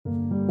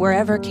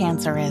Wherever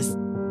cancer is,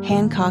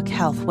 Hancock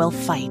Health will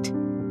fight.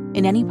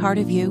 In any part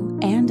of you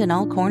and in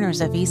all corners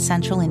of East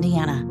Central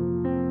Indiana.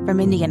 From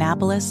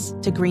Indianapolis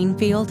to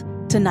Greenfield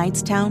to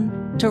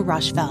Knightstown to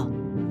Rushville.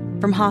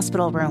 From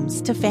hospital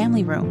rooms to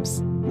family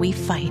rooms, we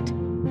fight.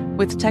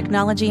 With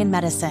technology and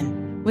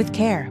medicine, with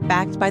care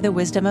backed by the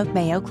wisdom of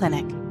Mayo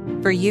Clinic.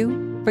 For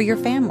you, for your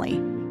family,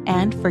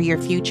 and for your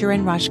future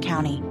in Rush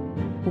County.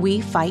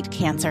 We fight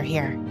cancer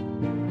here.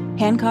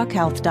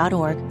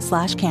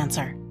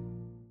 HancockHealth.org/cancer.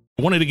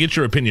 I wanted to get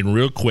your opinion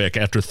real quick.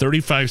 After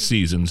 35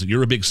 seasons,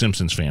 you're a big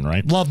Simpsons fan,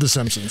 right? Love the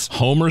Simpsons.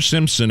 Homer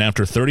Simpson,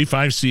 after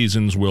 35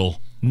 seasons,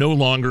 will no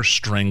longer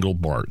strangle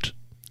Bart.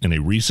 In a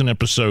recent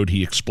episode,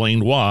 he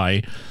explained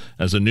why,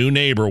 as a new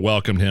neighbor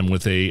welcomed him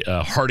with a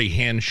hearty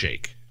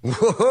handshake.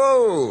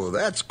 Whoa,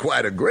 that's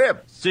quite a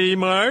grip. See,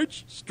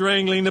 Marge?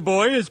 Strangling the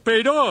boy has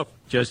paid off.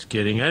 Just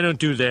kidding. I don't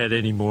do that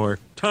anymore.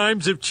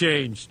 Times have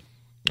changed.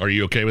 Are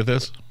you okay with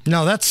this?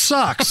 No, that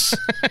sucks.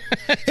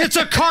 It's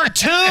a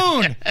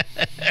cartoon.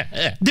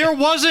 There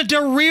wasn't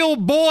a real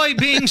boy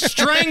being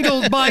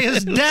strangled by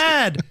his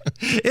dad.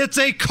 It's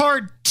a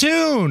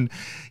cartoon.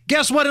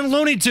 Guess what in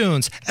Looney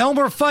Tunes?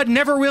 Elmer Fudd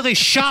never really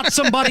shot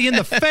somebody in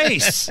the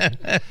face.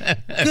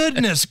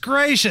 Goodness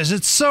gracious,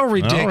 it's so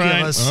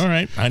ridiculous. All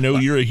right. I know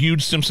you're a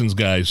huge Simpsons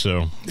guy,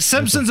 so.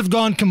 Simpsons have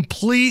gone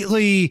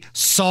completely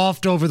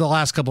soft over the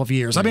last couple of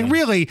years. I mean,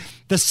 really,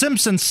 the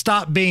Simpsons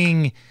stopped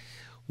being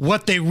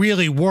what they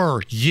really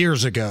were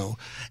years ago.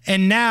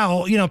 And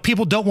now,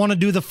 people don't want to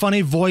do the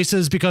funny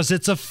voices because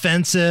it's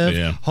offensive.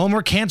 Yeah.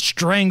 Homer can't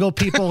strangle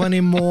people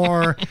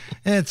anymore.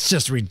 It's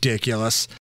just ridiculous.